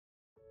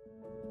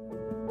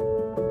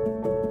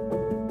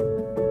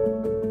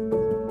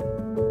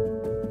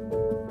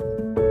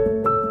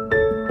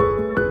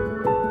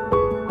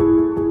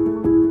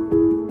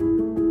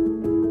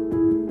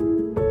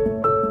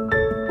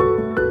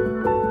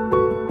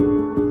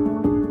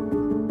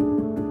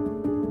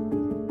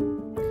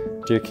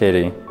Dear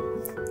Katie,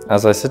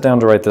 as I sit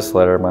down to write this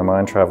letter, my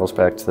mind travels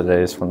back to the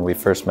days when we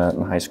first met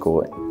in high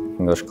school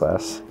English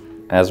class.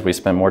 As we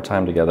spent more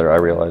time together, I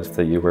realized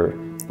that you were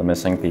the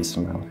missing piece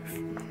in my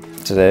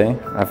life. Today,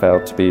 I vow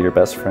to be your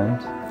best friend,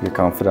 your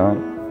confidant,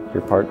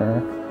 your partner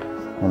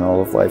in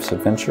all of life's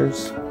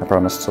adventures. I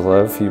promise to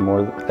love you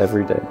more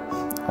every day.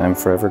 I am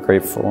forever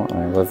grateful, and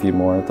I love you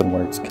more than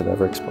words could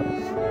ever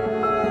explain.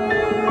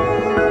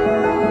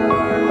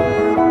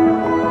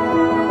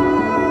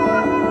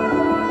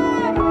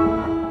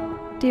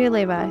 Dear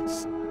Levi,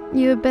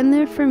 you have been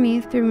there for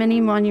me through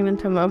many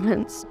monumental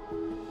moments.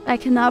 I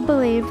cannot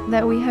believe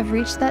that we have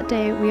reached that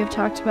day we have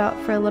talked about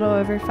for a little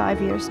over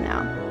 5 years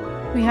now.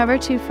 We have our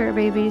 2 fur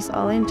babies,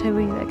 Ollie and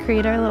Toby, that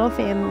create our little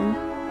family,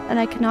 and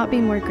I cannot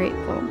be more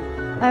grateful.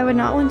 I would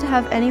not want to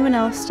have anyone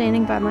else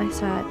standing by my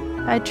side.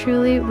 I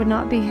truly would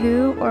not be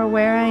who or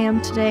where I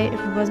am today if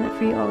it wasn't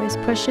for you always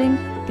pushing,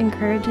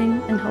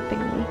 encouraging, and helping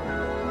me.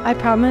 I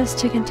promise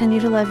to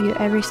continue to love you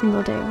every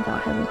single day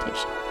without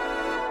hesitation.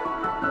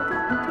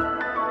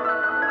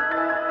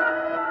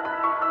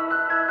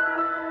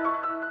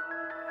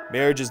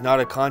 Marriage is not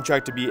a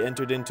contract to be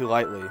entered into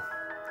lightly,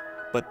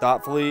 but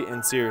thoughtfully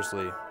and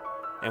seriously,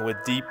 and with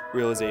deep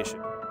realization.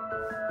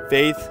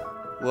 Faith,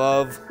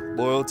 love,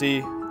 loyalty,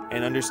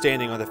 and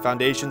understanding are the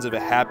foundations of a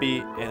happy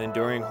and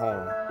enduring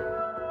home.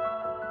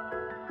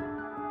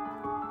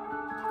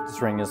 This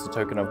ring is a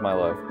token of my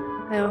love.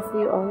 I offer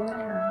you all that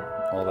I have,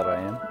 All that I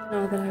am. and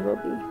all that I will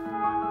be.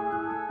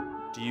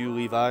 Do you,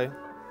 Levi,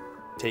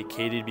 take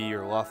Katie to be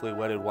your lawfully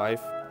wedded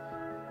wife,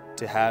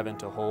 to have and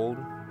to hold,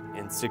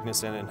 in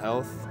sickness and in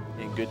health,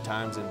 in good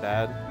times and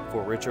bad,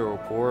 for richer or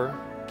poor,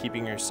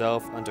 keeping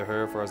yourself unto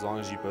her for as long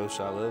as you both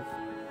shall live?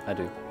 I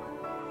do.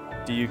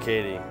 Do you,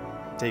 Katie,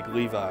 take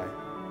Levi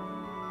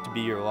to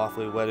be your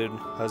lawfully wedded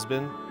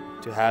husband,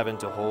 to have and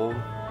to hold,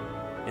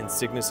 in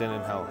sickness and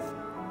in health,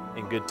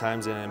 in good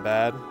times and in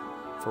bad,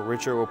 for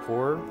richer or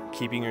poor,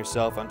 keeping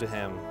yourself unto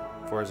him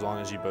for as long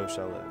as you both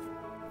shall live?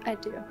 I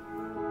do.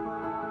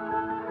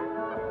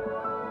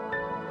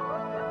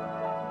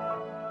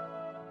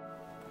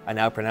 I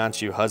now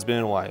pronounce you husband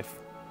and wife.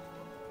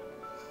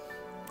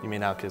 You may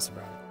now kiss the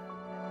bride.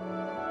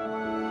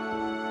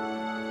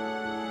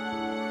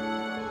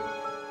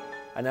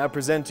 I now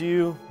present to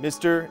you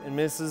Mr. and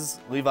Mrs.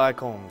 Levi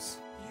Combs.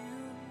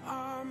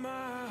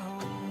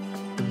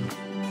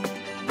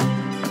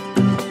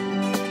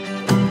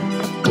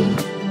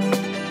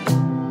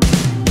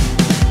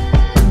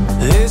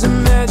 There's a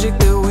magic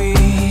that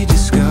we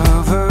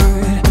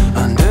discovered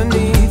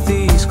underneath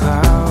these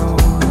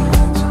clouds.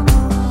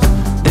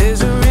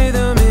 There's a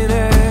rhythm in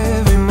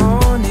every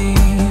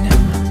morning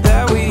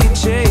that we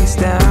chase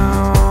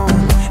down,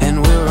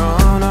 and we're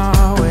on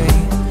our way.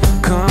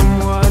 Come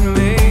what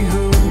may,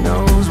 who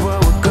knows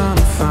what we're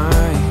gonna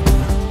find.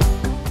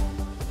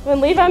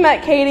 When Levi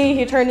met Katie,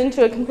 he turned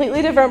into a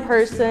completely different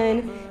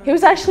person. He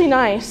was actually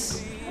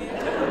nice.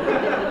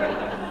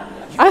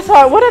 I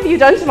thought, what have you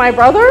done to my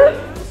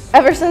brother?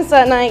 Ever since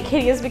that night,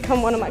 Katie has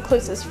become one of my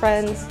closest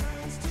friends.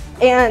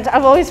 And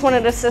I've always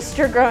wanted a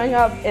sister growing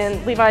up,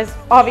 and Levi's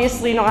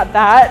obviously not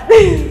that.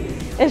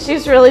 And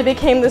she's really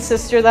became the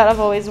sister that I've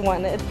always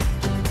wanted.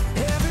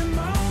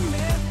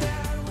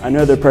 I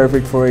know they're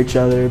perfect for each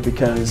other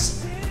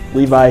because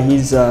Levi,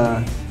 he's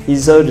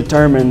so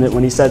determined that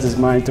when he sets his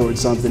mind towards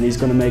something, he's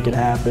going to make it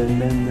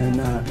happen. And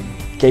then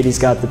Katie's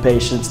got the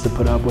patience to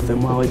put up with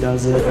him while he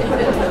does it.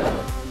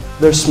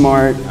 They're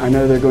smart. I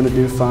know they're going to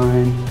do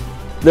fine.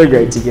 They're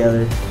great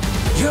together.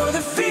 You're the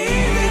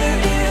feeling.